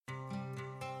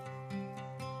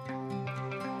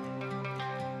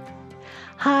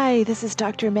Hi, this is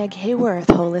Dr. Meg Hayworth,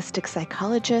 holistic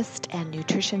psychologist and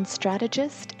nutrition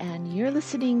strategist, and you're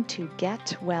listening to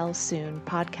Get Well Soon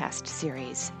podcast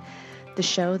series, the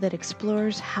show that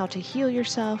explores how to heal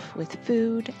yourself with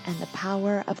food and the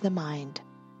power of the mind.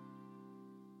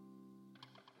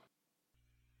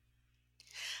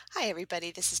 Hi,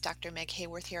 everybody. This is Dr. Meg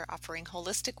Hayworth here, offering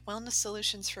holistic wellness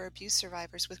solutions for abuse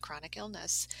survivors with chronic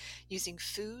illness, using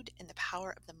food and the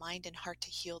power of the mind and heart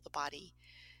to heal the body.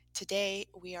 Today,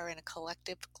 we are in a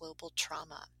collective global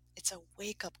trauma. It's a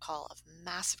wake-up call of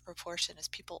massive proportion as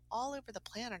people all over the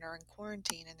planet are in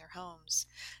quarantine in their homes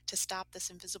to stop this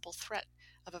invisible threat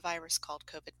of a virus called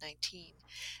COVID-19.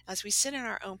 As we sit in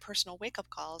our own personal wake-up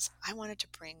calls, I wanted to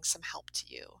bring some help to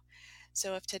you.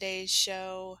 So if today's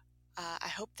show, I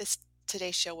hope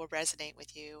today's show will resonate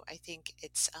with you. I think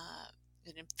it's a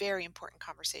very important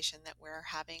conversation that we're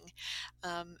having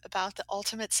about the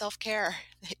ultimate self-care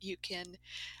that you can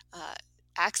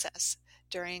access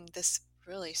during this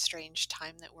really strange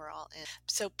time that we're all in.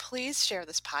 So please share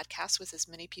this podcast with as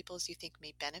many people as you think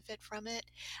may benefit from it.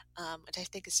 And I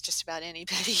think it's just about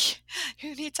anybody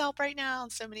who needs help right now,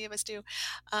 and so many of us do.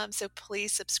 So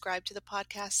please subscribe to the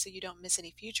podcast so you don't miss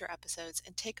any future episodes,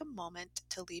 and take a moment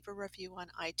to leave a review on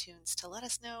iTunes to let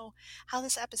us know how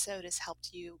this episode has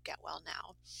helped you get well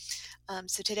now.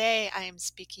 So today I am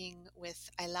speaking with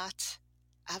Eilat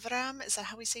Aviram. Is that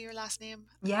how we say your last name?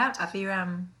 Yeah,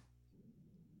 Aviram.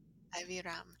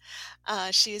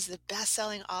 Aviram. She is the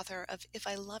best-selling author of If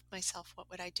I Loved Myself, What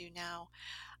Would I Do Now?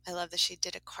 I love that she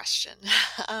did a question.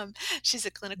 She's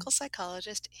a clinical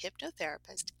psychologist,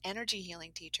 hypnotherapist, energy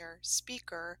healing teacher,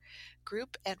 speaker,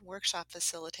 group and workshop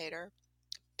facilitator,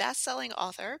 best-selling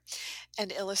author,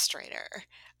 and illustrator.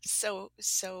 So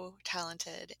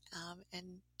talented,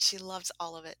 and she loves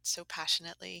all of it so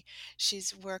passionately.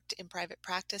 She's worked in private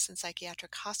practice in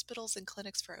psychiatric hospitals and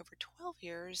clinics for over 12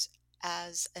 years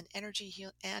as an energy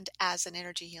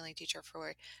healing teacher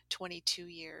for 22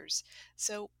 years.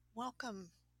 So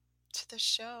welcome to the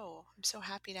show. I'm so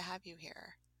happy to have you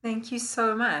here. Thank you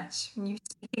so much. When you're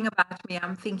speaking about me,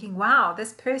 I'm thinking, wow,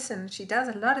 this person, she does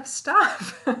a lot of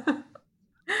stuff. And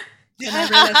I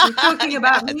realize you're talking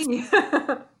about me.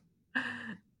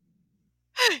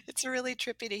 It's really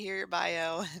trippy to hear your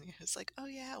bio, and you're just like, oh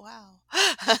yeah, wow.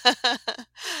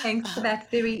 Thanks for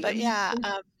that very. But yeah,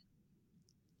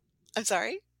 I'm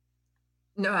sorry?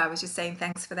 No, I was just saying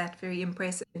thanks for that very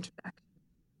impressive introduction.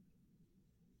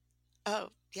 Oh,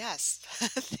 yes.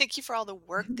 Thank you for all the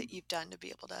work that you've done to be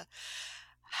able to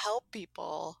help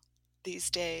people these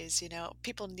days. You know,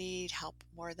 people need help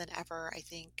more than ever, I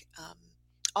think.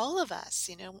 All of us,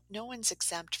 no one's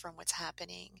exempt from what's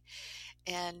happening.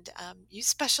 And you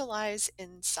specialize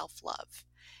in self-love.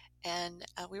 And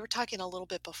we were talking a little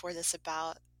bit before this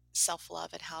about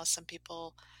self-love and how some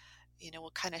people,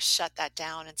 will kind of shut that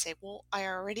down and say, well, I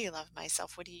already love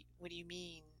myself. What do you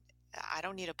mean? I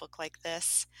don't need a book like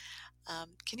this.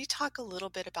 Can you talk a little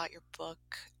bit about your book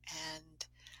and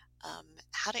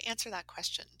how to answer that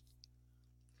question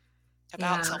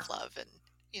about self-love? And,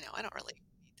 I don't really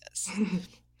need this.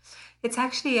 It's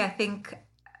actually, I think,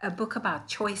 a book about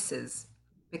choices,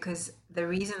 because the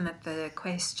reason that the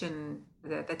question,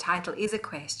 the title is a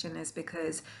question, is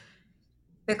because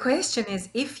the question is,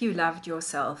 if you loved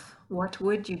yourself, what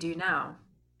would you do now?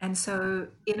 And so,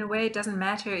 in a way, it doesn't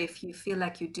matter if you feel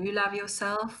like you do love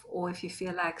yourself or if you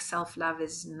feel like self-love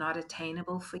is not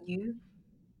attainable for you.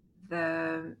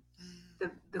 The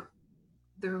the the,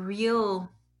 the real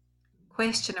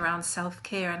question around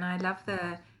self-care, and I love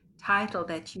the title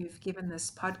that you've given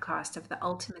this podcast of the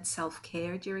ultimate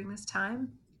self-care during this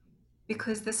time,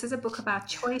 because this is a book about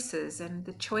choices, and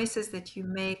the choices that you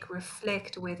make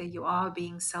reflect whether you are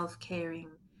being self-caring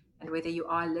and whether you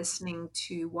are listening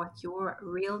to what your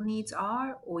real needs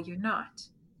are or you're not.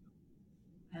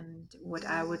 And what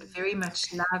I would very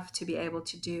much love to be able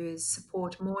to do is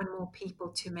support more and more people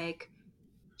to make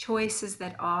choices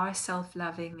that are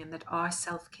self-loving and that are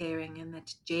self-caring and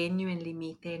that genuinely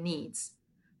meet their needs.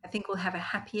 I think we'll have a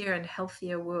happier and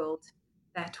healthier world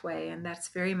that way, and that's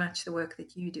very much the work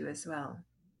that you do as well.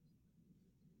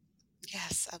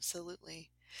 Yes,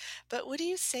 absolutely. But what do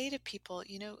you say to people?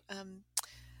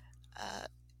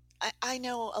 I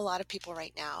know a lot of people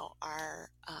right now are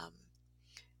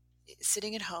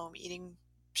sitting at home eating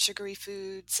sugary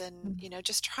foods and,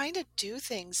 just trying to do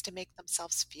things to make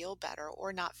themselves feel better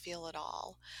or not feel at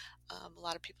all. A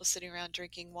lot of people sitting around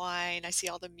drinking wine. I see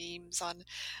all the memes on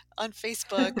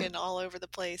Facebook and all over the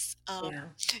place,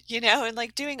 and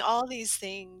like doing all these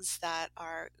things that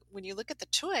are, when you look at the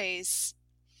choice,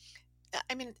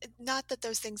 I mean, not that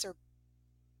those things are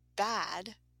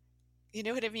bad. You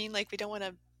know what I mean? Like, we don't want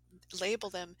to label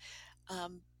them.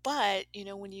 But,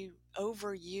 when you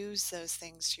overuse those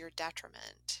things to your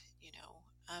detriment,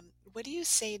 what do you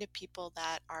say to people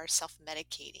that are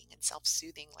self-medicating and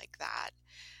self-soothing like that,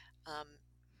 um,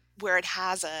 where it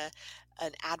has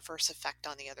an adverse effect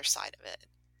on the other side of it?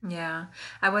 Yeah,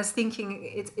 I was thinking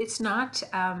it's not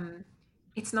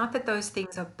that those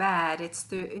things are bad.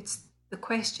 The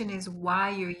question is why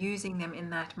you're using them in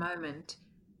that moment.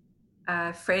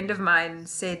 A friend of mine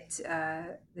said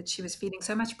that she was feeling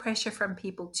so much pressure from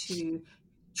people to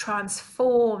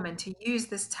transform and to use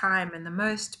this time in the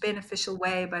most beneficial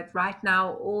way. But right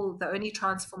now, the only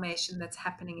transformation that's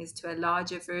happening is to a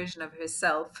larger version of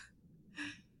herself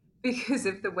because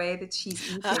of the way that she's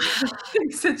eating and the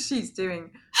things that she's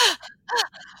doing.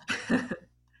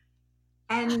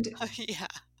 And Yeah.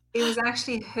 it was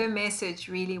actually her message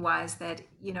really was that,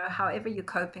 however you're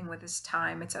coping with this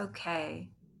time, it's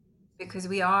okay because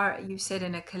we are, you said,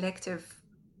 in a collective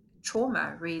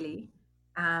trauma, really.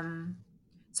 Um,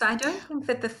 so I don't Yeah. think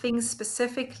that the things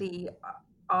specifically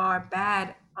are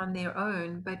bad on their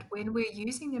own, but when we're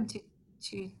using them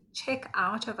to check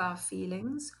out of our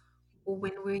feelings, or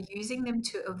when we're using them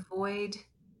to avoid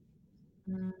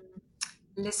mm,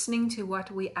 listening to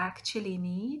what we actually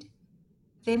need,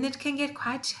 then it can get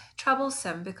quite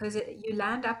troublesome because you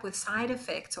land up with side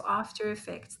effects or after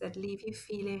effects that leave you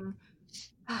feeling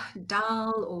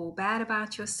dull or bad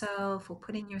about yourself or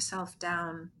putting yourself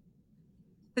down.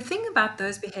 The thing about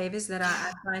those behaviors that I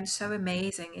Yeah. find so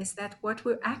amazing is that what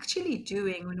we're actually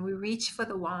doing when we reach for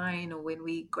the wine or when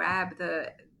we grab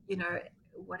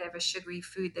whatever sugary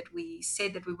food that we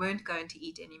said that we weren't going to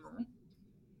eat anymore,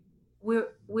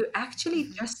 we're actually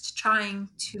Hmm. just trying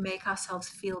to make ourselves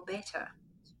feel better.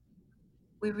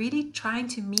 We're really trying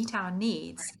to meet our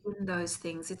needs Right. in those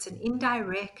things. It's an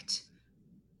indirect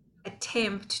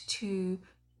attempt to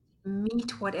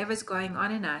meet whatever's going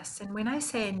on in us. And when I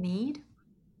say a need,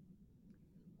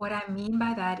 what I mean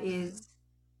by that Hmm. is,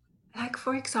 like,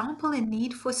 for example, a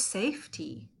need for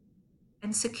safety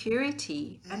and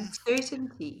security and Mm.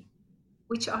 certainty,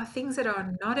 which are things that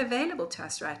are not available to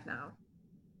us right now,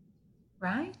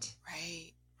 right?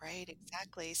 Right. Right.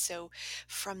 Exactly. So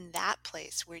from that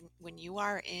place, when you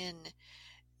are in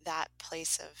that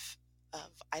place of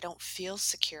I don't feel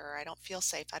secure, I don't feel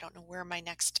safe, I don't know where my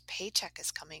next paycheck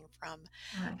is coming from.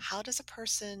 Right. How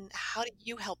do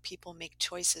you help people make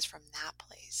choices from that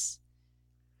place?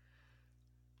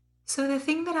 So the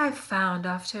thing that I've found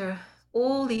after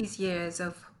all these years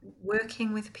of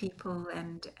working with people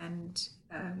and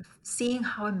seeing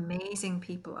how amazing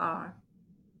people are,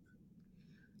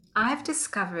 I've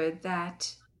discovered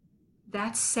that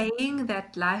saying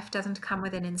that life doesn't come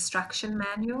with an instruction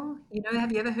manual,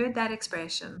 have you ever heard that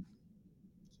expression?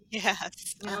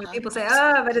 Yes. When Uh-huh. people say,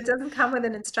 oh, but it Absolutely. doesn't come with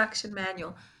an instruction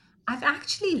manual. I've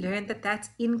actually learned that that's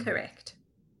incorrect.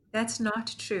 That's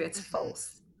not true. It's Hmm.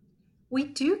 false. We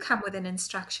do come with an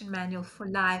instruction manual for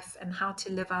life and how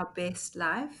to live our best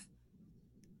life,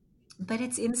 but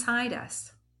it's inside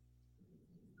us.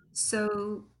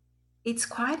 So it's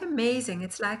quite amazing.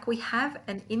 It's like we have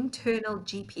an internal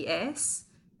GPS,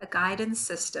 a guidance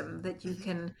system that you Hmm.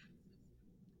 can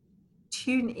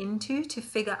tune into to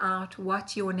figure out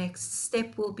what your next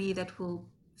step will be that will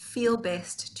feel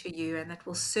best to you and that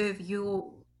will serve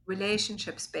your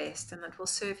relationships best and that will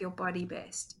serve your body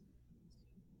best.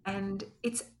 And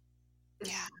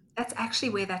Yeah. that's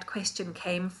actually where that question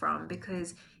came from,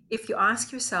 because if you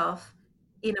ask yourself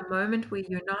in a moment where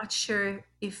you're not sure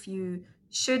if you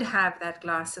should have that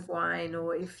glass of wine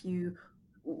or if you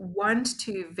want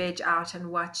to veg out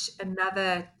and watch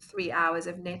another 3 hours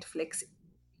of Netflix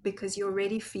because you're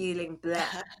already feeling blah,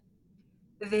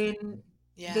 then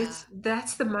Yeah.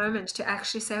 that's the moment to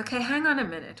actually say, okay, hang on a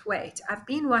minute, wait, I've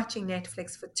been watching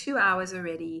Netflix for 2 hours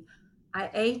already. I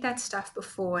ate that stuff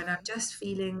before and I'm Hmm. just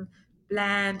feeling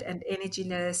bland and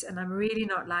energyless and I'm really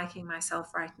not liking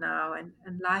myself right now and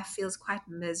life feels quite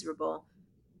miserable.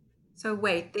 So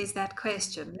wait, there's that Hmm.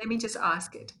 question. Let me just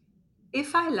ask it.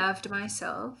 If I loved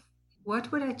myself,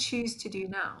 what would I choose to do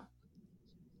now?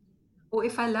 Or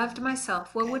if I loved Hmm.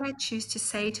 myself, what Okay. would I choose to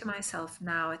say to myself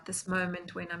now at this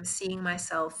moment when I'm seeing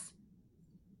myself,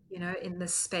 in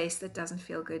this space that doesn't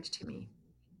feel good to me?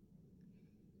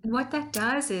 And what that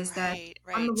does is that Right.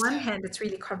 on the Right. one hand, it's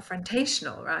really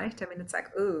confrontational, right? I mean, it's like,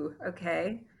 ooh,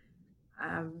 okay,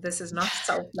 this is Yeah. not You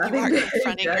self-loving are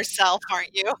confronting behavior. yourself,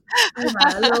 aren't you?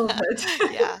 Yeah, a little bit.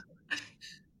 Yeah.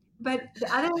 But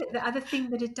the other thing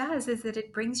that it does is that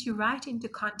it brings you right into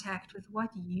contact with what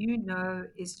you know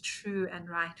is true and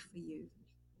right for you.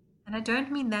 And I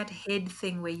don't mean that head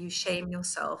thing where you shame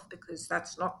yourself because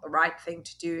that's not the right thing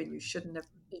to do and you shouldn't have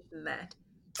eaten that.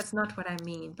 That's not what I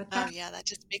mean. But Oh, that's yeah, that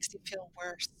just makes you feel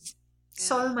worse.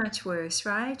 so Yeah. much worse,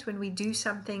 right? When we do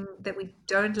something that we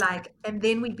don't like and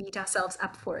then we beat ourselves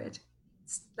up for it.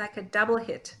 It's like a double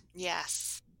hit.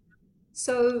 Yes,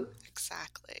 So,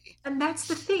 exactly. and that's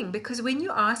the thing, because when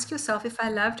you ask yourself, if I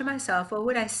loved myself, what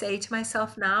would I say to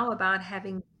myself now about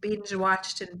having binge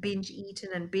watched and binge eaten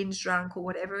and binge drunk or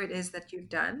whatever it is that you've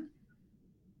done?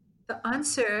 The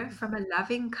answer from a Mhm.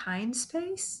 loving, kind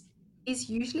space is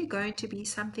usually going to be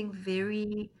something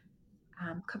very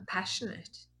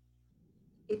compassionate.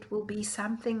 It will be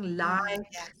something like,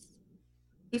 Yes.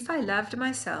 if I loved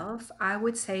myself, I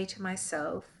would say to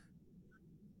myself,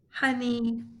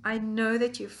 honey, I know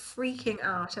that you're freaking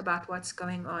out about what's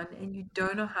going on and you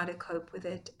don't know how to cope with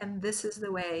it. And this is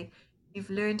the way you've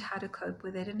learned how to cope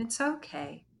with it, and it's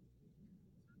okay.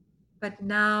 But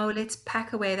now let's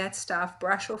pack away that stuff,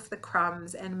 brush off the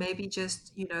crumbs, and maybe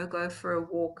just, go for a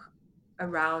walk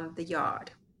around the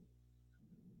yard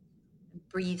and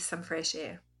breathe some fresh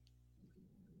air.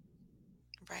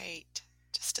 Right.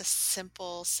 Just a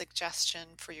simple suggestion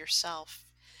for yourself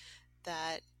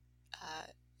that uh,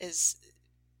 is,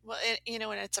 well, and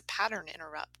it's a pattern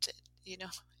interrupt. You know,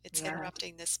 it's Yeah,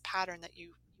 interrupting this pattern that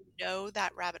you know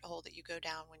that rabbit hole that you go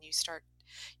down when you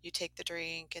take the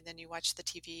drink and then you watch the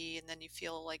TV and then you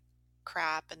feel like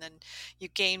crap and then you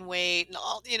gain weight and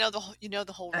all,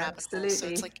 the whole rabbit hole. So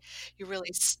it's absolutely. like you're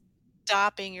really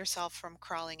stopping yourself from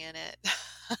crawling in it,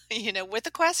 with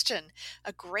a question,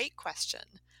 a great question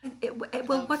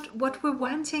Well, of, what we're what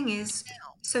wanting do is,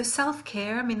 now? so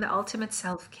self-care. I mean, the ultimate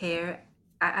self-care.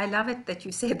 I love it that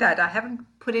you said that. I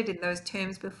haven't put it in those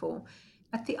terms before.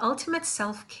 But the ultimate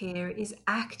self-care is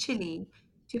actually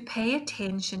to pay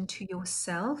attention to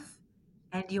yourself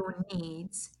and your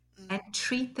needs and Mm,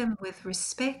 treat them with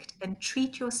respect and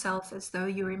treat yourself as though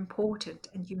you're important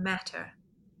and you matter.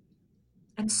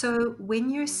 And so when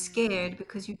you're mm, scared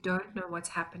because you don't know what's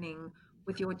happening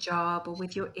with your job or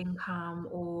with your income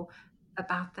or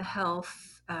about the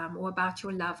health, or about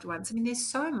your loved ones, I mean, there's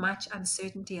so much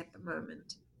uncertainty at the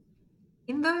moment.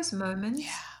 In those moments,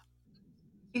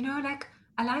 yeah, like,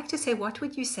 I like to say, what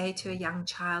would you say to a young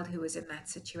child who was in that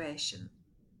situation?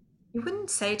 You wouldn't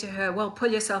say to her, "Well,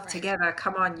 pull yourself right. together.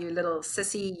 Come on, you little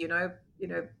sissy,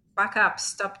 buck up,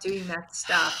 stop doing that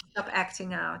stuff, stop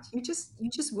acting out." You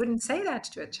just wouldn't say that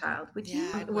to a child, would Yeah,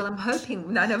 you? I Well, I'm wouldn't.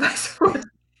 hoping none of us would.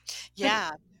 But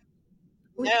Yeah,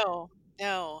 would no,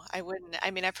 no, I wouldn't.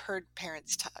 I mean, I've heard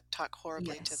parents talk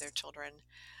horribly to their yes, children,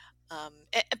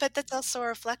 but that's also a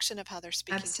reflection of how they're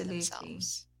speaking to absolutely.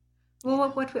 themselves,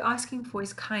 Well, what we're asking for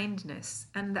is kindness,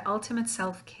 and the ultimate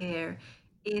self-care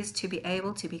is to be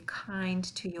able to be kind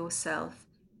to yourself,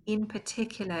 in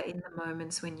particular in the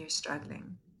moments when you're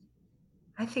struggling.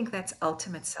 I think that's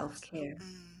ultimate self-care.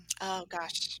 Oh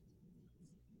gosh,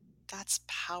 that's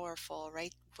powerful,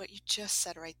 right? What you just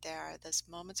said right there, those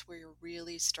moments where you're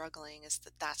really struggling is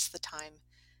that's the time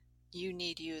you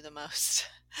need you the most,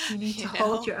 You need to you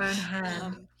hold know? your own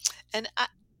hand. Um, and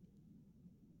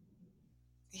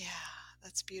yeah,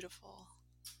 that's beautiful.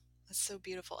 That's so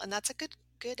beautiful. And that's a good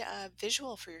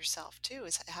visual for yourself too,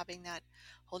 is having that,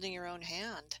 holding your own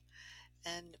hand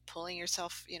and pulling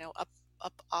yourself,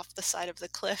 up off the side of the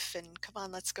cliff and come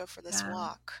on, let's go for this Yeah.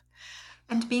 walk.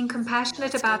 And being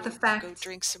compassionate Let's about the go fact,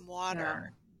 drink some water. yeah,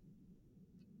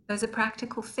 those are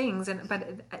practical things. And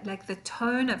but like, the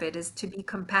tone of it is to be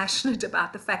compassionate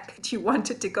about the fact that you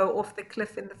wanted to go off the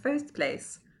cliff in the first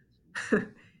place.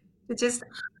 To just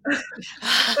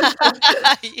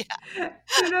Yeah.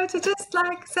 to just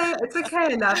like say, it's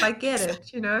okay, love, I get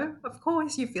it, of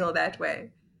course you feel that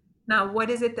way. Now, what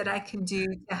is it that I can do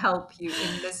to help you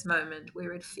in this moment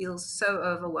where it feels so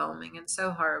overwhelming and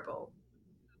so horrible?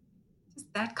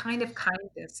 Just that kind of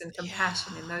kindness and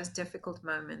compassion in Yeah. those difficult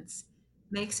moments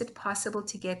makes it possible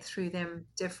to get through them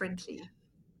differently,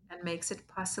 and makes it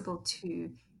possible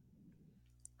to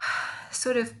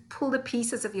sort of pull the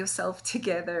pieces of yourself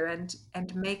together and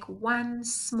make one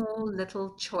small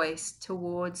little choice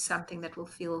towards something that will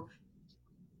feel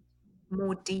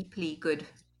more deeply good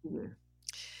to you.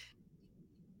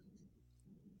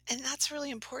 And that's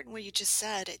really important what you just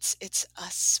said. It's a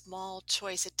small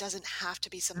choice. It doesn't have to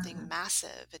be something Mhm.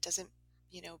 massive. It doesn't,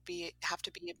 have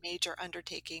to be a major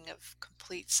undertaking of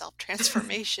complete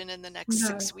self-transformation in the next No.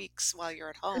 6 weeks while you're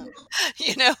at home.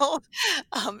 You know,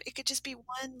 it could just be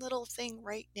one little thing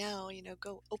right now.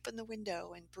 Go open the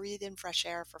window and breathe in fresh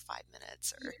air for 5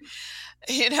 minutes,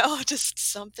 or just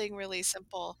something really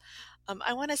simple.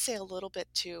 I want to say a little bit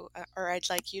too, or I'd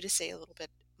like you to say a little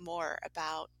bit more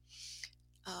about,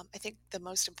 I think the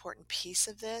most important piece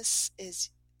of this is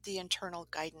the internal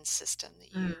guidance system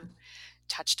that you Mm,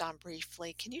 touched on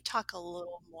briefly. Can you talk a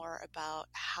little more about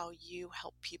how you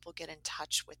help people get in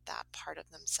touch with that part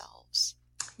of themselves?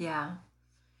 yeah.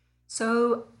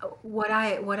 So what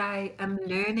I am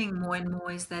learning more and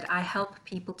more is that I help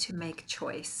people to make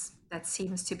choice. That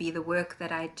seems to be the work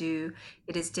that I do.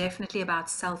 It is definitely about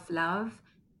self-love,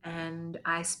 and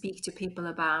I speak to people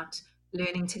about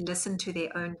learning to listen to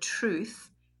their own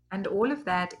truth. And all of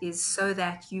that is so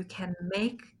that you can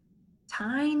make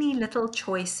tiny little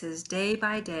choices day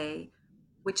by day,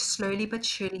 which slowly but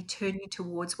surely turn you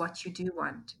towards what you do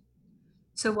want.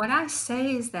 So, what I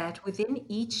say is that within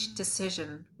each Mm,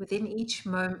 decision, within each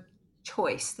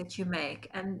choice that you make,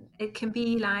 and it can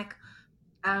be like,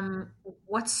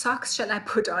 what socks shall I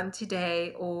put on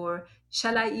today? Or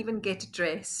shall I even get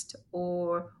dressed?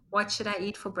 Or what should I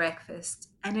eat for breakfast?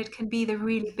 And it can be the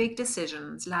really big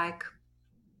decisions like,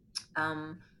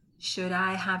 um, should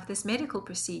I have this medical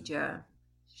procedure?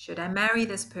 Should I marry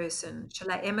this person?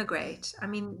 Shall I mm, emigrate? I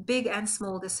mean, big and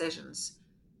small decisions.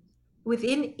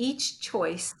 Within each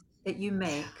choice that you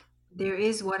yeah. make, there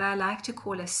is what I like to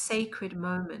call a sacred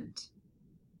moment.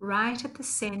 Right at the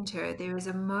center, there is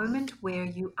a Mm, moment where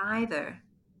you either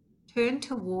turn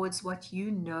towards what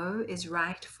you know is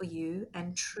right for you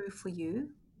and true for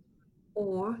you,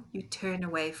 or you turn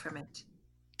away from it.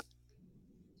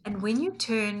 And when you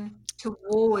turn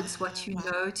towards what you wow.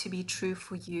 know to be true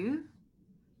for you,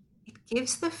 it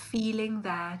gives the feeling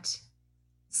that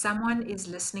someone is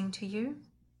listening to you,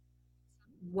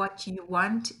 what you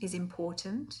want is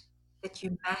important, that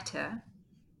you matter,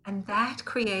 and that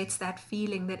creates that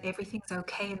feeling that everything's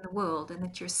okay in the world and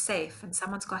that you're safe and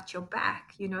someone's got your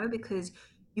back, because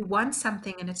you want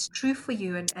something and it's true for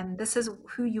you, and this is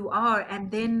who you are.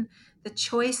 And then the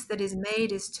choice that is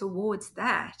made is towards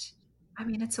that. I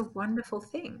mean, it's a wonderful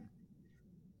thing.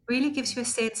 Really gives you a Mm,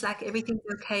 sense like everything's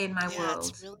okay in my yeah,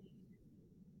 it's world. really,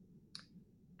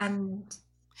 And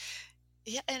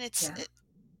yeah, and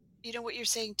yeah, what you're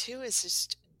saying too is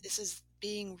just this is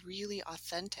being really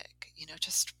authentic,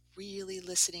 just really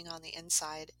listening on the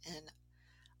inside and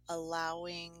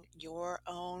allowing your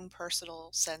own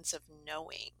personal sense of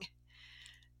knowing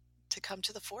to come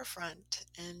to the forefront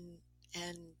and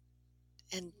and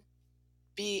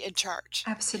be in charge.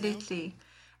 absolutely.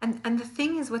 And the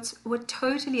thing is, what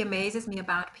totally amazes me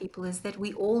about people is that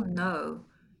we all know.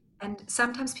 And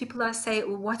sometimes people are say,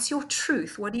 well, what's your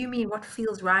truth? What do you mean? What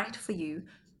feels right for you?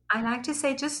 I like to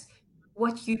say just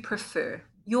what you prefer,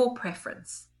 your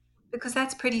preference, because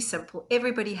that's pretty simple.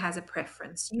 Everybody has a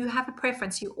preference. You have a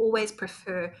preference. You always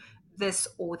prefer this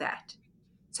or that.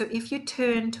 So if you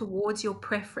turn towards your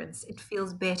preference, it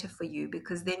feels better for you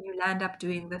because then you land up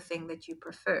doing the thing that you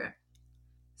prefer.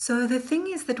 So the thing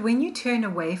is that when you turn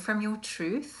away from your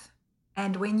truth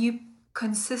and when you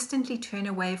consistently turn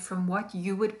away from what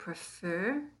you would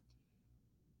prefer,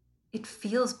 it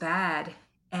feels bad,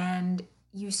 and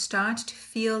you start to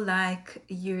feel like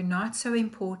you're not so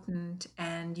important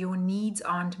and your needs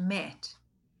aren't met.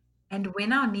 And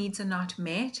when our needs are not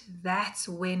met, that's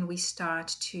when we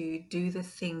start to do the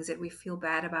things that we feel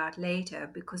bad about later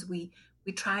because we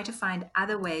try to find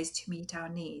other ways to meet our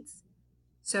needs.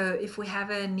 So if we have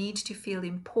a need to feel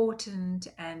important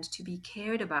and to be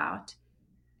cared about,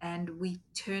 and we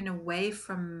turn away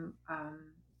from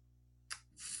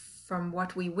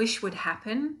what we wish would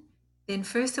happen, then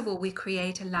first of all we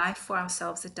create a life for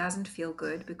ourselves that doesn't feel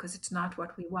good because it's not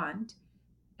what we want.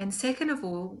 And second of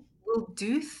all, we'll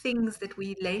do things that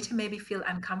we later maybe feel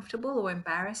uncomfortable or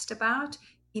embarrassed about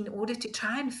in order to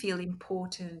try and feel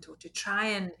important or to try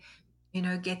and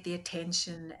get the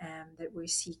attention that we're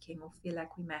seeking or feel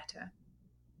like we matter.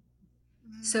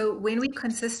 Mm. So when we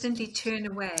consistently turn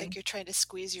Like away, you're trying to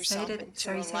squeeze yourself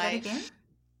into sorry, a say that life. again.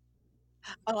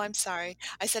 Oh, I'm sorry.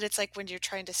 I said it's like when you're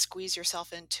trying to squeeze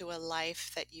yourself into a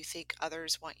life that you think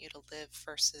others want you to live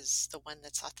versus the one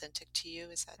that's authentic to you.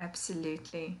 Is that?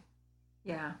 Absolutely.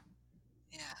 Yeah.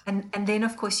 Yeah. And then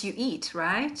of course you eat,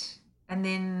 right? And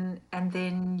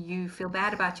then you feel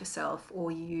bad about yourself,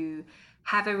 or you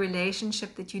have a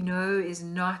relationship that you know is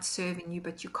not serving you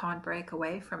but you can't break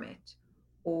away from it,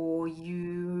 or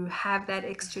you have that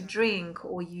extra Mhm. drink,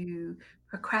 or you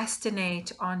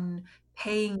procrastinate on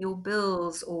paying your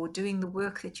bills or doing the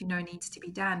work that you know needs to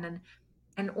be done,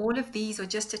 and all of these are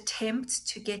just attempts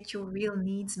to get your real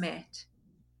needs met.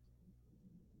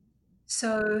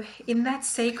 So, in that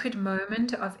sacred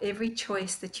moment of every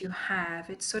choice that you have,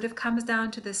 it sort of comes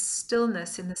down to this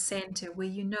stillness in the center where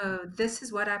you know this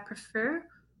is what I prefer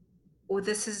or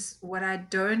this is what I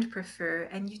don't prefer,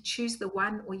 and you choose the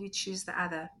one or you choose the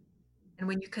other. And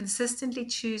when you consistently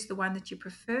choose the one that you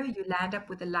prefer, you land up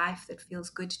with a life that feels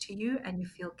good to you and you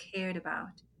feel cared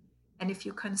about. And if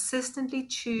you consistently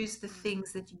choose the Mm.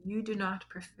 things that you do not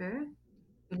prefer,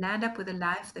 you land up with a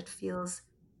life that feels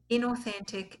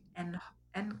inauthentic and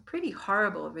pretty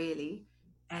horrible, really.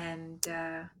 And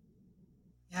Yeah.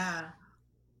 yeah,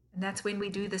 and that's when we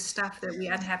do the stuff that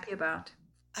we're unhappy about.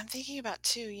 I'm thinking about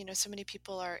too, so many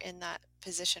people are in that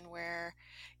position where,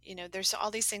 there's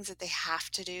all these things that they have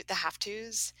to do, the have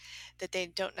tos that they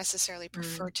don't necessarily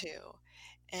prefer Mm, to.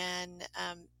 And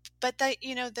but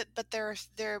that, but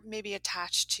they're maybe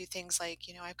attached to things like,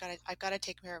 I've got to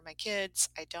take care of my kids.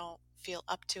 I don't feel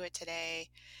up to it today.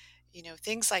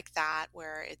 Things like that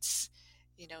where it's,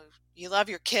 you know, you love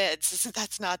your kids.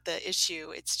 That's not the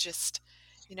issue. It's just,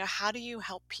 how do you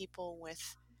help people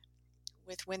with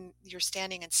when you're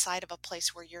standing inside of a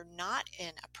place where you're not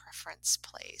in a preference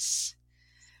place,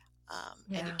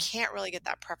 and you yeah. can't really get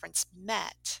that preference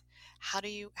met? How do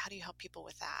you help people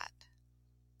with that?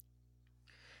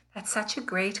 That's such a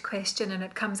great question, and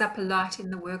it comes up a lot in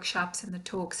the workshops and the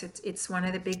talks. It's one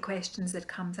of the big questions that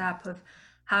comes up of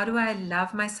how do I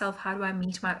love myself? How do I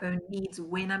meet my own needs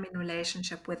when I'm in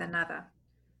relationship with another?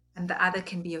 And the other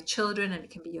can be your children, and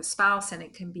it can be your spouse, and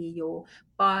it can be your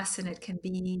boss, and it can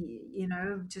be,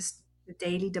 just the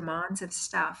daily demands of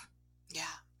stuff.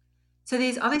 Yeah. So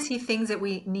there's obviously things that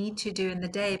we need to do in the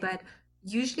day, but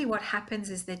usually what happens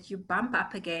is that you bump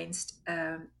up against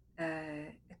a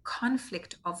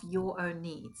conflict of your own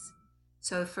needs.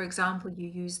 So, for example, you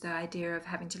use the idea of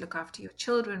having to look after your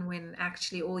children when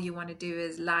actually all you want to do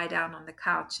is lie down on the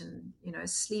couch and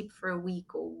sleep for a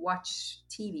week or watch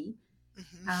TV.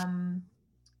 Hmm. Um,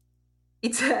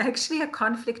 it's actually a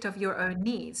conflict of your own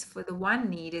needs. For the one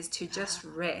need is to just Ah,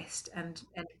 rest and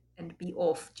be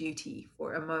off duty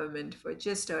for a moment, for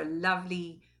just a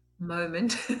lovely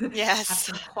moment, have yes.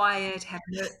 some quiet, have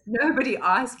nobody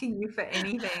asking you for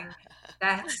anything.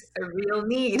 That's a real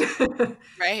need.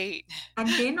 Right.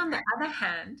 And then on the other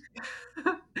hand,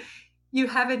 you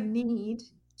have a need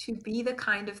to be the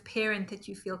kind of parent that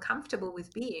you feel comfortable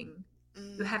with being.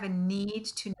 You Mm, have a need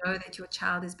to know that your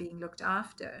child is being looked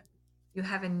after. You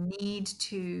have a need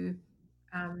to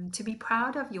be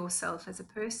proud of yourself as a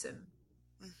person.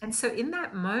 And so, hmm. in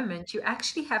that moment, you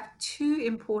actually have two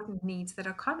important needs that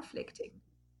are conflicting: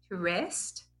 to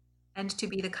rest and to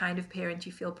be the kind of parent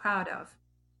you feel proud of.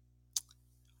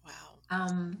 Wow.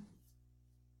 Um,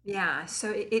 Yeah,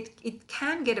 so it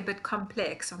can get a bit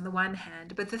complex on the one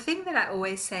hand, but the thing that I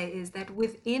always say is that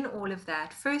within all of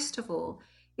that, first of all,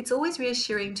 it's always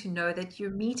reassuring to know that you're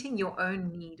meeting your own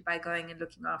need by going and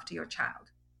looking after your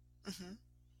child, Hmm.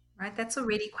 right? That's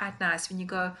already quite nice when you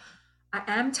go, I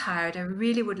am tired, I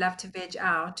really would love to veg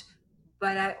out,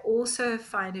 but I also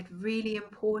find it really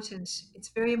important. It's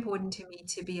very important to me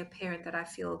to be a parent that I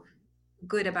feel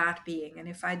good about being. And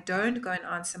if I don't go and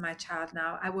answer my child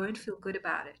now, I won't feel good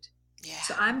about it.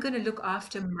 So Yeah, I'm going to look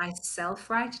after myself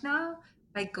right now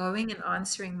by going and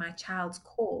answering my child's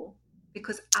call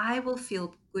because I will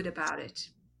feel good about it.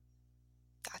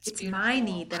 that's It's my beautiful.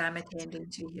 need that I'm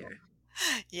attending to here.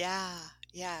 Yeah,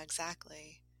 yeah,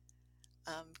 exactly.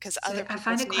 Because So other I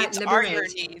find people's it quite needs are your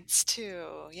liberating. needs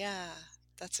too. Yeah,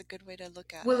 that's a good way to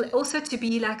look at Well, it. also to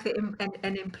be like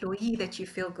an employee that you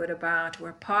feel good about or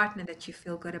a partner that you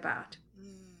feel good about.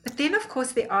 Mm, But then, of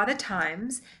course, there are the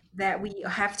times that we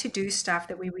have to do stuff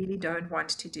that we really don't want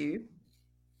to do.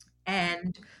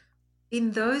 And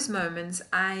in those moments,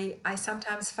 I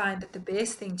sometimes find that the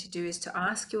best thing to do is to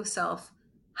ask yourself,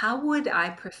 how would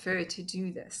I prefer to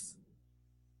do this?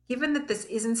 Given that this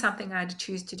isn't something I'd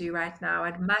choose to do right now,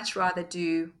 I'd much rather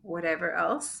do whatever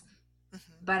else.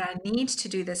 hmm. But I need to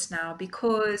do this now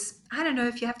because I don't know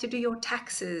if you have to do your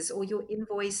taxes or your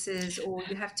invoices or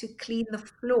you have to clean the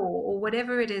floor or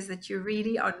whatever it is that you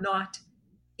really are not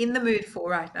in the mood for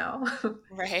right now.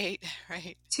 Right,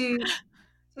 right. to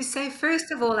To say,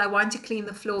 first of all, I want to clean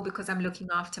the floor because I'm looking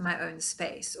after my own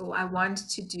space, or I want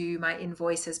to do my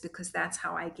invoices because that's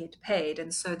how I get paid.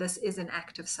 And so this is an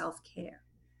act of self care.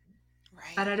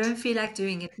 But I Right. don't feel like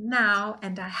doing it now,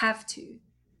 and I have to.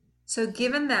 So, Hmm.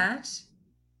 given that,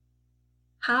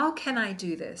 how can I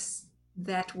do this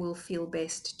that will feel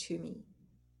best to me?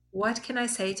 What can I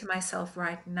say to myself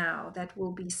right now that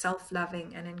will be self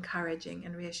loving and encouraging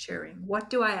and reassuring? What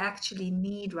do I actually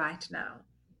need right now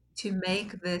to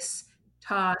make this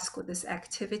task or this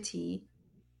activity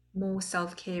more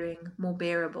self caring, more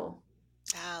bearable?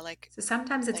 Yeah, like So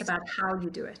sometimes it's like about how you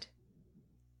do it.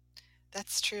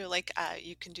 that's true. Like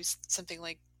you can do something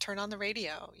like turn on the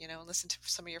radio, listen to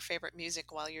some of your favorite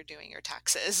music while you're doing your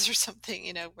taxes or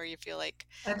something, where you feel like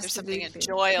there's something Absolutely.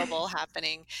 enjoyable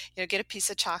happening. Get a piece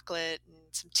of chocolate and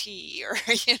some tea or,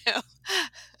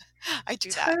 I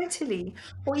do that. Totally.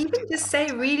 Or even Do that just all say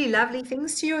the time. really lovely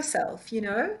things to yourself,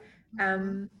 Mhm.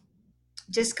 Um,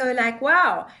 just go like,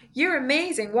 wow, you're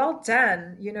amazing, well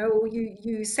done, or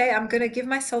you say, I'm going to give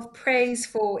myself praise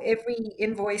for every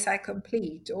invoice I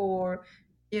complete, or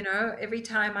every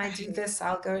time I do Right. this,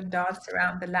 I'll go and dance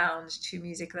around the lounge to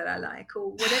music that I like,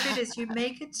 or whatever it is. You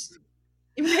make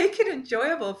it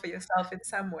enjoyable for yourself in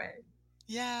some way.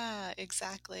 Yeah,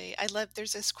 exactly.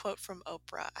 There's this quote from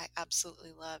Oprah I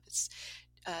absolutely love. It's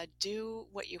do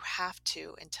what you have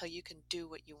to until you can do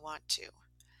what you want to.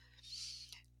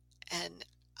 And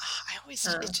it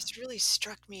uh, just really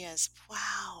struck me as,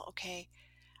 wow, okay,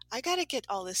 I got to get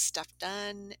all this stuff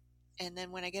done. And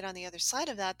then when I get on the other side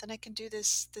of that, then I can do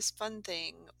this fun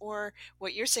thing. Or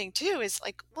what you're saying too is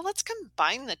like, well, let's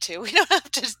combine the two. We don't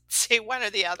have to say one or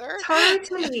the other.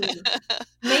 totally.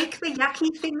 Make the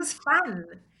yucky things fun.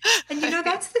 And Right.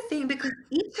 that's the thing, because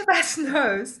each of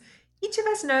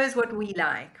us knows what we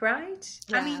like, right?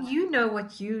 I Yeah. mean, you know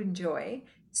what you enjoy.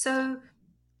 So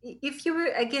if you were,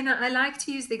 again, I like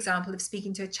to use the example of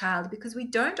speaking to a child, because we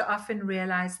don't often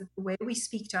realize that the way we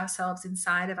speak to ourselves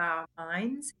inside of our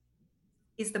minds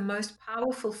is the most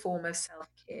powerful form of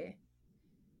self-care.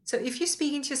 So if you're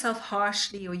speaking to yourself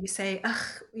harshly, or you say,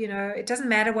 ugh, it doesn't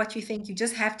matter what you think, you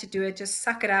just have to do it, just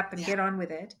suck it up and Yeah. get on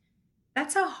with it,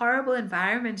 that's a horrible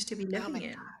environment to be Oh living my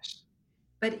in. gosh.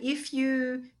 But if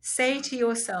you say to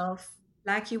yourself,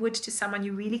 like you would to someone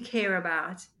you really care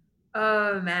about,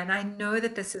 oh man, I know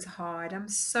that this is hard. I'm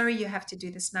sorry you have to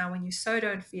do this now when you so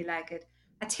don't feel like it.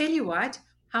 I tell you what,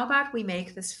 how about we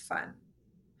make this fun?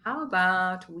 How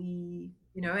about we,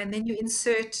 and then you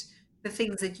insert the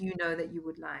things that you know that you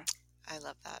would like. I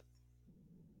love that.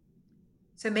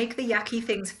 So make the yucky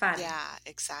things fun. Yeah,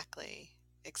 exactly.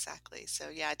 Exactly. So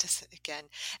yeah, just again,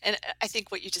 and I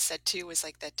think what you just said too was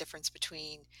like that difference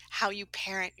between how you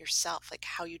parent yourself, like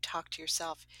how you talk to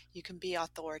yourself. You can be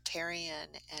authoritarian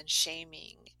and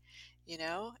shaming,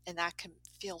 and that can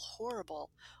feel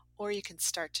horrible. Or you can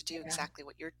start to do Yeah. exactly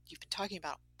what you've been talking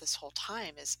about this whole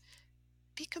time is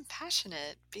be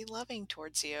compassionate, be loving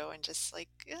towards you, and just like,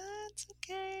 it's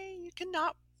okay. You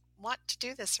cannot want to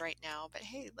do this right now, but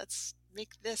hey, let's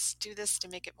do this to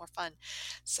make it more fun.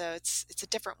 So it's a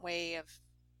different way of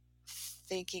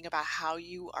thinking about how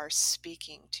you are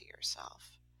speaking to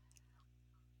yourself.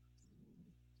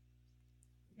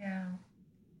 Yeah.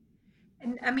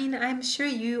 And I mean, I'm sure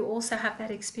you also have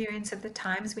that experience of the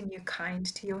times when you're kind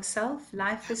to yourself.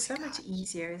 Life Oh is my so much gosh,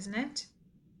 easier, isn't it?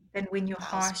 Than when you're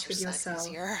harsh with 1000% yourself.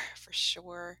 easier for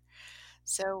sure.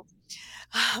 So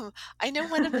I know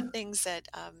one of the things that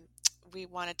we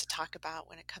wanted to talk about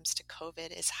when it comes to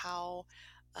COVID is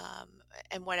um,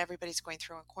 and what everybody's going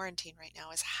through in quarantine right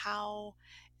now is how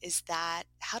does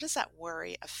that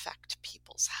worry affect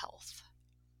people's health?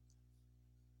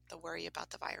 The worry about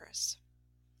the virus.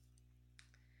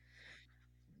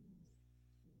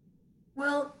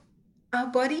 Well, our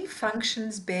body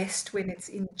functions best when it's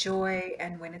in joy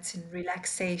and when it's in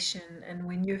relaxation and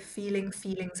when you're feeling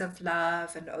feelings of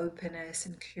love and openness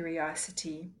and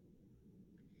curiosity.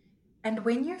 And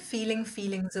when you're feeling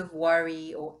feelings of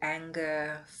worry or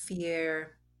anger,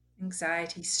 fear,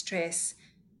 anxiety, stress,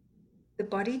 the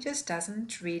body just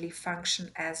doesn't really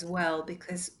function as well,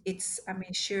 because I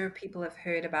mean, sure, people have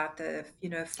heard about the,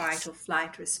 fight Yes. or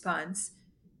flight response.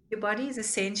 Your body is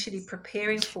essentially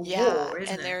preparing for Yeah, war,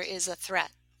 isn't and there it? is a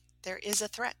threat. There is a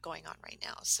threat going on right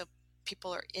now. So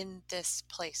people are in this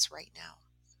place right now.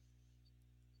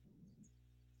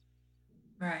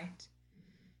 Right.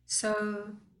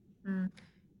 So, mm,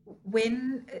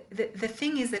 the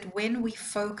thing is that when we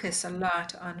focus a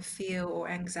lot on fear or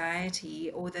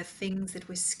anxiety, or the things that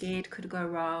we're scared could go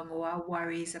wrong, or our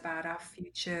worries about our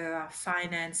future, our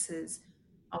finances,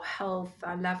 our health,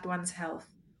 our loved ones' health,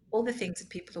 all the things that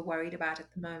people are worried about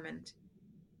at the moment,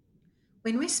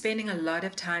 when we're spending a lot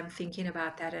of time thinking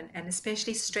about that, and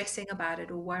especially stressing about it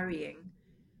or worrying,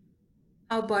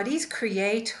 our bodies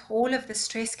create all of the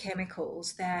stress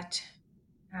chemicals that,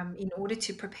 in order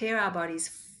to prepare our bodies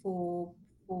for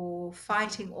Mhm.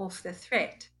 fighting off the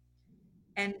threat.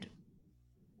 And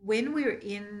when we're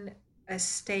in a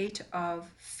state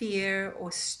of fear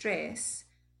or stress,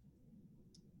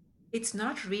 it's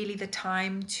not really the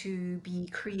time to be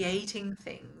creating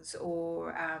things,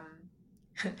 or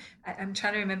I'm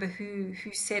trying to remember who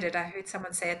said it. I heard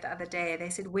someone say it the other day. They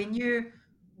said, when you're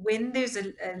when there's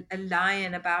a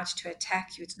lion about to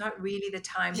attack you, it's not really the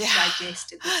time to Yeah.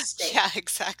 digest a good steak. Yeah,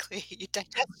 exactly. You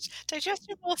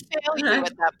digestion will fail you I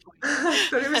at that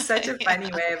thought it was such a point.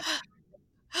 funny way of,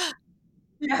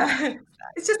 yeah,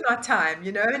 it's just not time,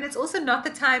 and it's also not the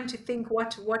time to think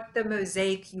what the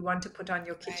mosaic you want to put on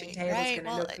your kitchen Right, table is right. going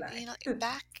to Well, look like.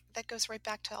 that goes right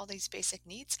back to all these basic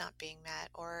needs not being met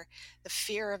or the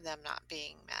fear of them not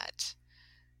being met,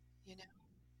 you know.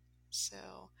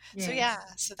 So yeah,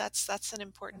 Yes, so that's an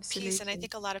important piece. And I absolutely.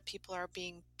 think a lot of people are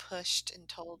being pushed and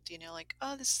told, like,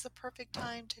 oh, this is the perfect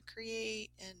time to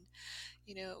create and,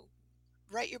 you know,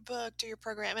 write your book, do your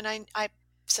program. And I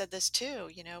said this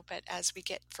too, but as we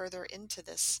get further into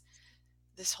this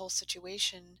whole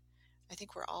situation, I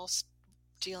think we're all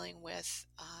dealing with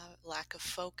lack of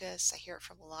focus. I hear it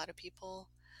from a lot of people.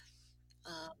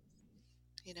 Um,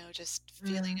 just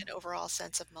feeling Mm. an overall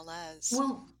sense of malaise.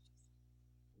 Well,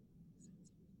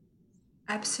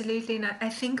 absolutely. And I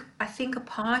think a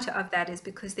part of that is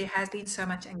because there has been so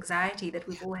much anxiety that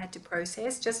we've Yeah. all had to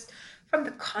process just from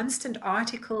the constant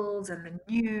articles and the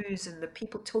news and the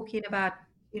people talking about,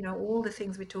 all the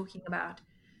things we're talking about.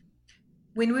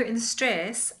 When we're in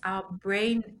stress, our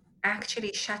brain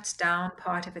actually shuts down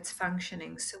part of its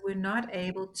functioning. So we're not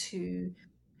able to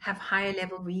have higher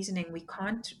level reasoning. We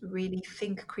can't really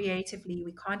think creatively.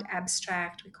 We can't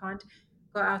abstract. We can't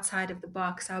go outside of the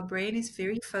box. Our brain is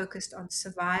very focused on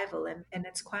survival, and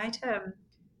it's quite a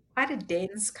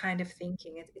dense kind of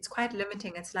thinking. It's quite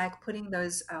limiting. It's like putting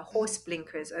those horse Mm,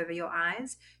 blinkers over your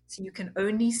eyes so you can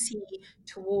only see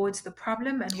towards the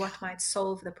problem and yeah. what might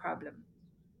solve the problem.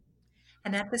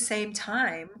 And at the same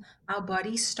time, our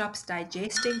body stops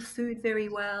digesting food very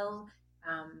well.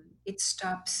 It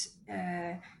stops,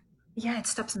 it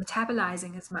stops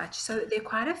metabolizing as much. So there are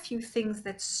quite a few things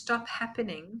that stop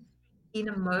happening in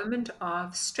a moment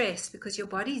of stress because your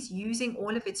body is using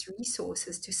all of its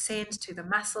resources to send to the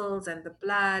muscles and the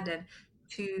blood and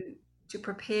to to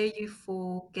prepare you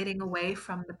for getting away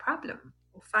from the problem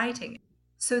or fighting it.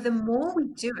 So the more we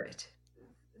do it,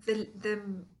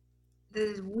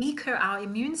 the weaker our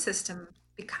immune system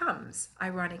becomes,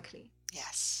 ironically.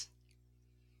 Yes.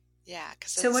 Yeah,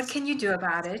 because So, what it's can you do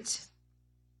about it?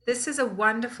 This is a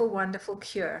wonderful, wonderful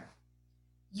cure.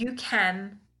 You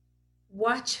can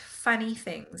watch funny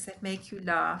things that make you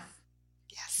laugh.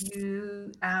 yes.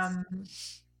 You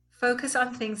focus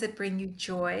on things that bring you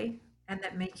joy and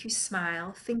that make you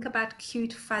smile. Think about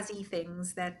cute, fuzzy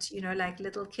things that, like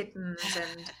little kittens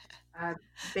and uh,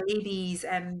 babies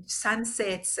and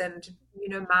sunsets and,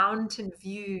 mountain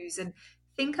views. And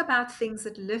think about things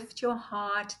that lift your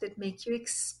heart, that make you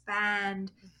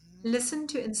expand. Mhm, Listen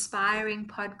to inspiring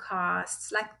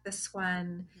podcasts like this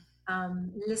one.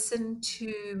 Listen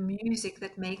to music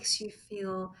that makes you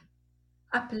feel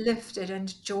uplifted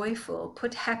and joyful.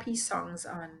 Put happy songs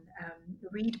on.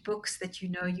 Read books that you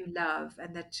know you love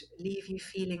and that leave you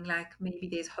feeling like maybe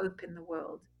there's hope in the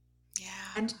world.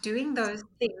 yeah, And doing those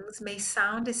things may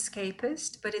sound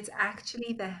escapist, but it's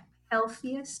actually the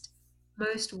healthiest,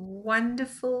 most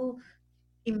wonderful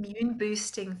immune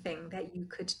boosting thing that you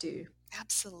could do.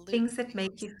 Things that absolutely.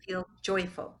 make you feel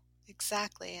joyful.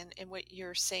 Exactly. And what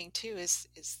you're saying too is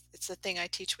it's the thing I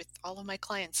teach with all of my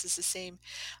clients is the same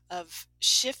of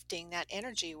shifting that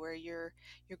energy where you're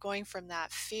going from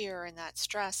that fear and that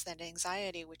stress, that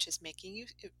anxiety, which is making you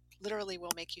it literally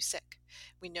will make you sick.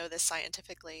 We know this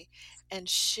scientifically. And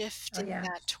Oh, shifting yeah.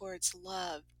 that towards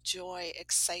love, joy,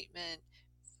 excitement,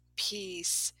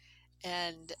 peace,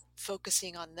 and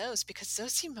focusing on those because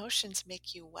those emotions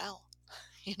make you well,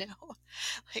 you know?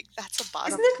 Like that's a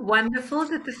bottom. Isn't it wonderful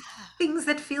that the things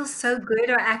that feel so good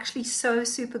are actually so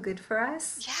super good for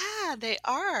us? Yeah, they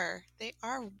are. They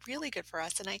are really good for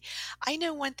us. And I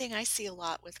know one thing I see a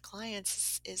lot with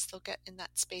clients is they'll get in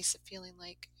that space of feeling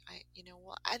like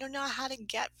well, I don't know how to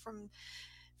get from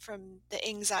the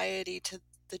anxiety to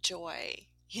the joy,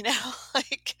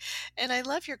 like, and I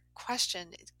love your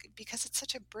question because it's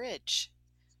such a bridge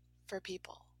for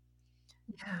people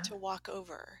Yeah. to walk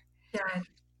over, Yeah.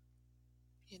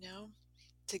 you know,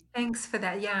 to Thanks for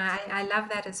that. Yeah, I love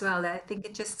that as well. I think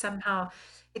it just somehow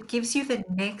it gives you the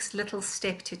next little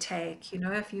step to take.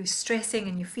 If you're stressing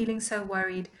and you're feeling so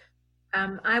worried,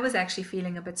 I was actually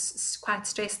feeling a bit quite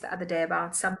stressed the other day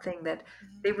about something that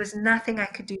Mhm, there was nothing I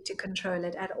could do to control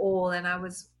it at all, and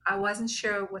I wasn't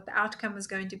sure what the outcome was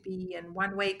going to be, and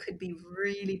one way could be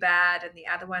really bad, and the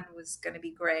other one was going to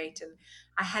be great, and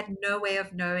I had no way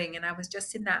of knowing, and I was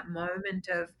just in that moment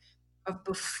of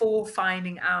before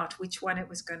finding out which one it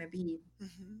was going to be.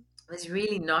 mhm, It was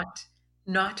really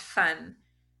not fun,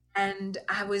 and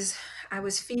I was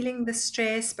feeling the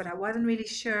stress, but I wasn't really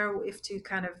sure if to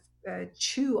kind of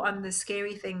chew on the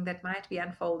scary thing that might be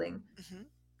unfolding. Mm-hmm.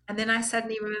 And then I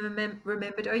suddenly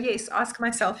remembered, oh yes, ask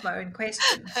myself my own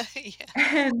question. Yeah.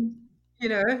 And,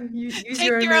 use Take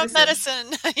your own your own medicine.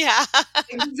 medicine. Yeah.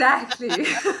 Exactly.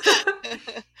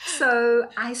 So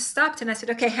I stopped and I said,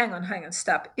 okay, hang on,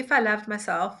 stop. If I loved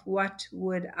myself, what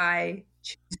would I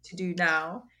choose to do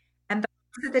now? And the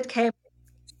answer that came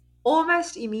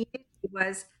almost immediately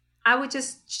was, I would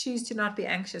just choose to not be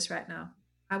anxious right now.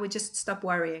 I would just stop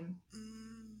worrying.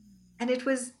 Mm. And it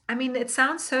was, I mean, it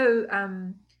sounds so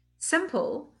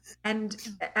simple and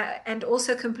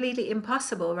also completely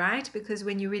impossible, right? Because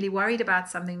when you're really worried about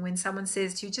something, when someone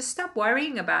says to you, just stop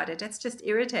worrying about it, that's just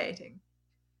irritating.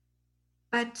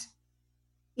 But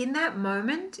in that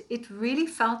moment, it really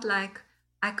felt like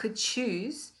I could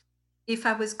choose if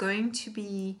I was going to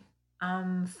be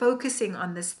focusing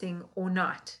on this thing or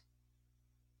not.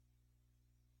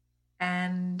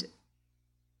 And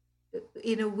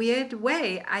in a weird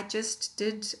way, I just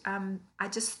I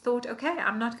just thought, okay,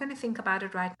 I'm not going to think about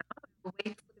it right now. I'll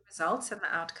wait for the results and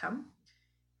the outcome.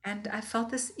 And I felt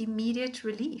this immediate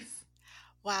relief.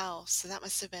 Wow. So that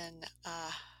must have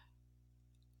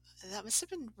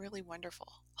been really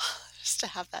wonderful just to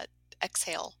have that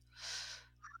exhale.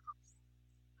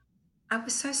 I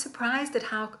was so surprised at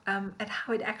how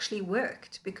it actually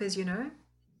worked because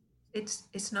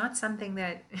it's not something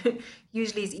that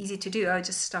usually is easy to do. Oh,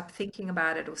 just stop thinking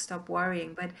about it or stop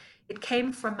worrying. But it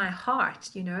came from my heart.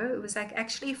 It was like,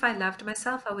 actually, if I loved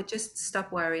myself, I would just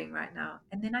stop worrying right now.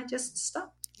 And then I just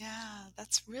stopped. Yeah,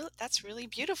 that's really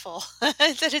beautiful.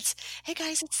 That it's, hey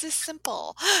guys, it's this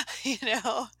simple, you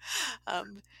know,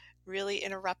 um, really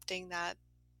interrupting that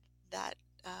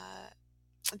uh,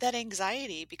 that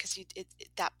anxiety because at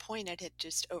that point it had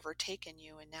just overtaken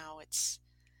you, and now it's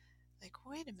like,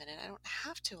 wait a minute, I don't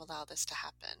have to allow this to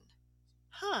happen.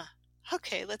 Huh.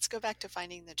 Okay, let's go back to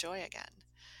finding the joy again.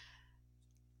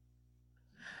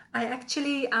 I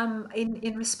actually,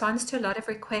 in response to a lot of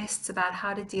requests about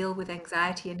how to deal with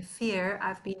anxiety and fear,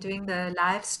 I've been doing the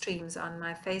live streams on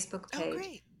my Facebook Oh, page,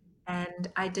 great. and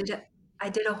I did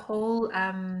a whole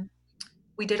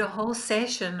we did a whole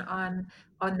session on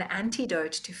the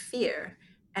antidote to fear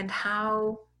and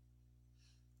how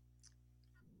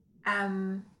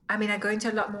I mean, I go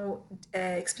into a lot more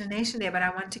explanation there, but I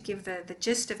want to give the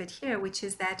gist of it here, which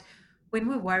is that when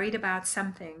we're worried about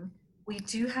something, we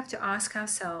do have to ask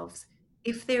ourselves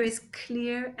if there is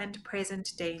clear and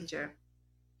present danger.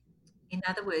 In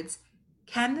other words,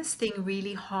 can this thing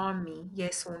really harm me?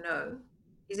 Yes or no?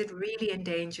 Is it really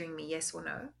endangering me? Yes or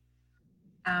no?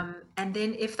 And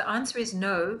then if the answer is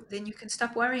no, then you can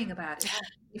stop worrying about it.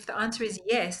 If the answer is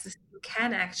yes, this thing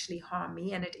can actually harm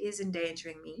me and it is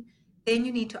endangering me, then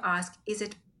you need to ask, is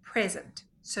it present?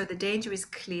 So the danger is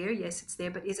clear, yes, it's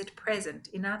there, but is it present?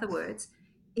 In other words,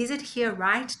 is it here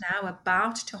right now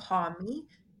about to harm me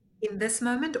in this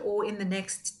moment or in the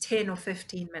next 10 or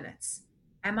 15 minutes?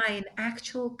 Am I in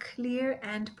actual clear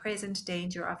and present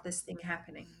danger of this thing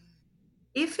happening?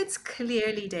 If it's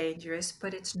clearly dangerous,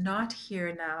 but it's not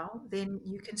here now, then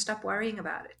you can stop worrying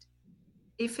about it.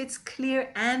 If it's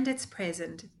clear and it's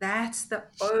present, that's the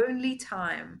only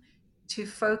time to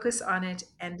focus on it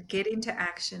and get into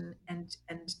action and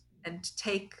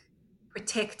take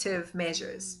protective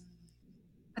measures.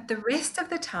 But the rest of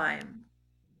the time,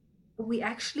 we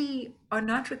actually are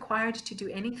not required to do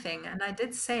anything. And I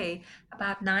did say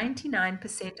about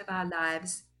 99% of our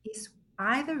lives is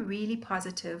either really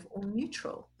positive or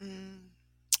neutral. Mm,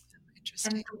 And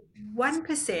interesting.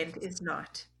 1% is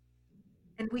not.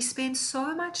 And we spend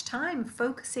so much time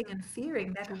focusing and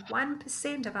fearing that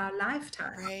 1% of our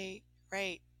lifetime. Right,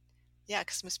 right. Yeah,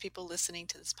 because most people listening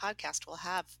to this podcast will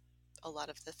have a lot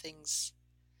of the things,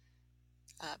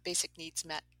 basic needs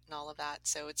met and all of that.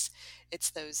 So it's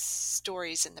those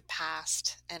stories in the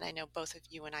past, and I know both of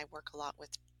you and I work a lot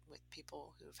with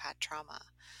people who've had trauma.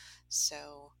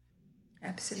 So yeah,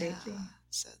 Absolutely.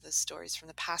 so the stories from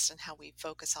the past and how we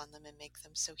focus on them and make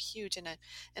them so huge. And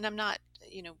I'm not,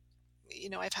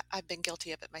 I've been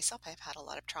guilty of it myself. I've had a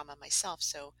lot of trauma myself,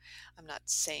 so I'm not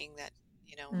saying that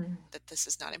Mm. that this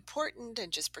is not important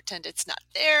and just pretend it's not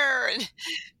there. And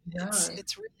No,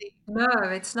 it's really, no,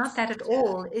 it's not that at yeah,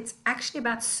 all. It's actually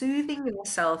about soothing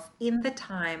yourself in the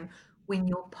time when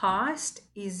your past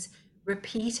is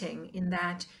repeating, in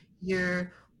that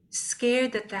you're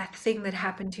scared that that thing that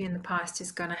happened to you in the past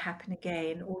is going to happen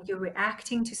again, or you're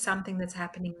reacting to something that's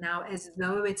happening now as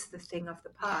though it's the thing of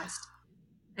the yeah, past.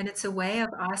 And it's a way of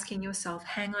asking yourself,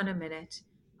 hang on a minute.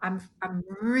 I'm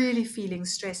really feeling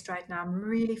stressed right now. I'm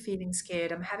really feeling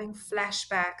scared. I'm having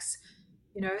flashbacks.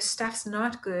 Stuff's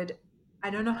not good. I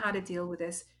don't know how to deal with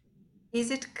this.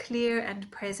 is it clear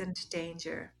and present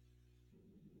danger?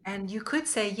 And you could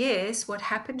say, yes, what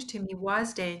happened to me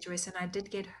was dangerous and I did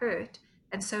get hurt.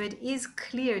 And so it is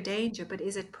clear danger, but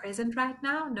is it present right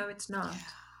now? No, it's not. Yeah.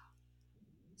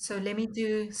 So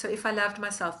if I loved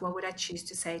myself, what would I choose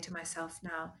to say to myself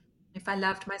now? If I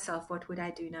loved myself, what would I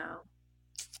do now?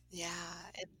 Yeah.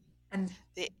 And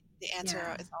The answer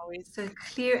yeah, is always so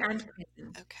clear and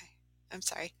present. okay. I'm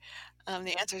sorry.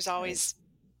 The answer is Right. always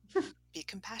be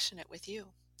compassionate with you.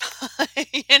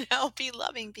 Be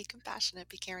loving, be compassionate,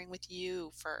 be caring with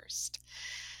you first.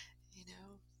 You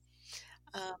know,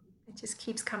 It just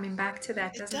keeps coming back to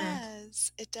that, it doesn't it?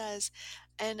 does. It does.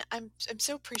 And I'm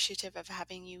so appreciative of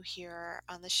having you here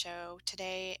on the show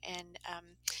today. And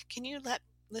can you let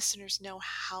listeners know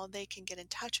how they can get in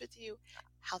touch with you,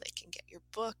 how they can get your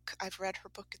book? I've read her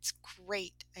book. It's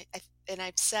great. And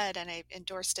I've said, and I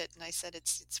endorsed it, and I said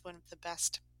it's one of the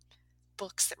best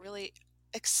books that really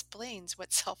explains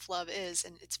what self-love is,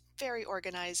 and it's very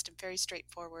organized and very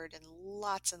straightforward and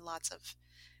lots of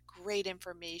great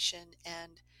information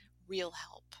and real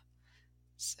help.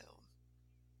 So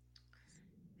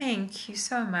Thank you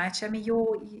so much. I mean,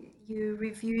 you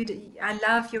reviewed. I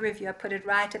love your review. I put it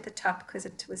right at the top because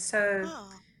oh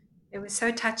it was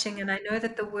so touching, and I know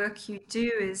that the work you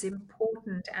do is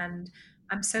important, and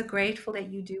I'm so grateful that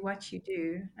you do what you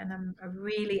do, and I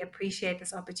really appreciate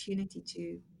this opportunity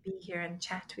to be here and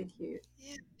chat with you.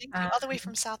 yeah, thank you, Um, all the way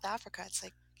from South Africa. It's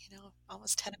like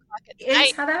almost 10 o'clock at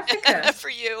in South night Africa, for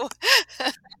you.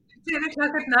 10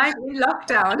 o'clock at night in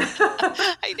lockdown.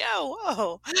 I know.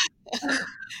 Oh,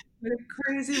 What a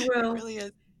crazy it world. really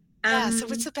is. Yeah, so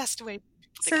what's Um, the best way for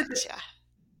people to so get you?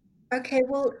 Okay,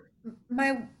 well,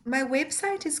 my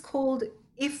website is called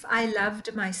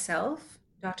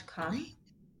ifilovedmyself.com. Great.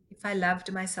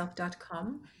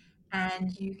 Ifilovedmyself.com.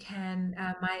 And you can,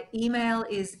 my email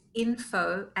is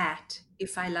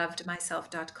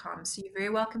info@ifilovedmyself.com. So you're very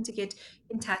welcome to get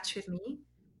in touch with me.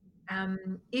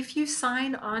 If you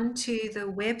sign on to the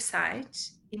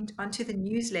website, onto the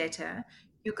newsletter,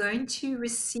 you're going to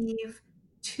receive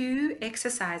 2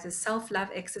 exercises, self-love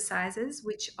exercises,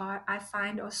 which I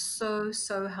find are so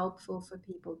helpful for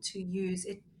people to use.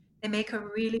 They make a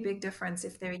really big difference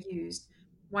if they're used.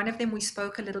 One of them we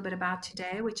spoke a little bit about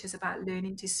today, which is about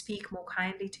learning to speak more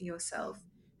kindly to yourself.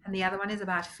 And the other one is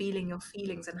about feeling your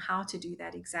feelings and how to do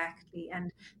that exactly.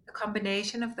 And the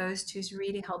combination of those two is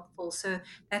really helpful. So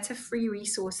that's a free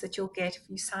resource that you'll get if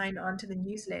you sign on to the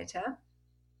newsletter.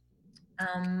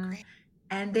 Um, Great.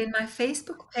 and then my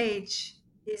Facebook page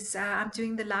is, I'm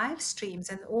doing the live streams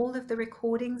and all of the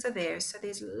recordings are there. So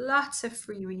there's lots of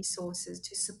free resources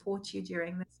to support you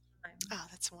during this time. Oh,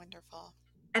 that's wonderful.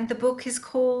 And the book is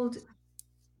called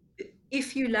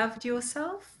If You Loved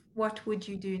Yourself, What Would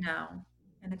You Do Now?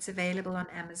 And it's available on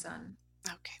Amazon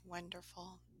Okay,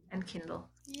 wonderful. and Kindle.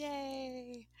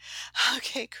 Yay.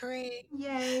 Okay, great.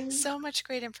 Yay. So much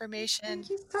great information. Thank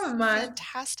you so much.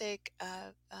 Fantastic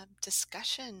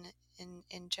discussion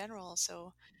in general.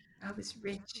 So I was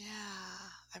rich. yeah,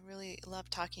 I really love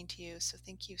talking to you. So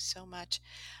thank you so much.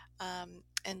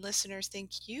 And listeners,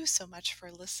 thank you so much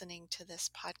for listening to this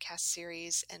podcast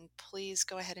series. And please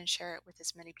go ahead and share it with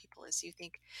as many people as you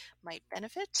think might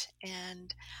benefit.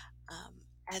 And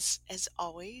as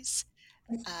always,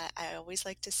 I always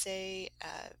like to say,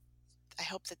 I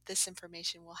hope that this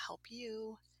information will help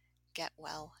you get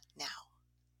well now.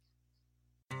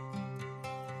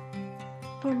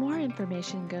 For more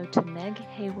information, go to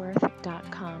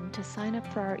meghayworth.com to sign up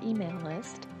for our email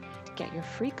list, get your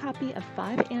free copy of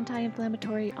 5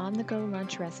 anti-inflammatory on-the-go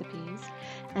lunch recipes,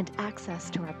 and access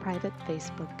to our private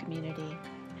Facebook community.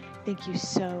 Thank you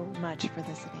so much for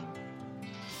listening.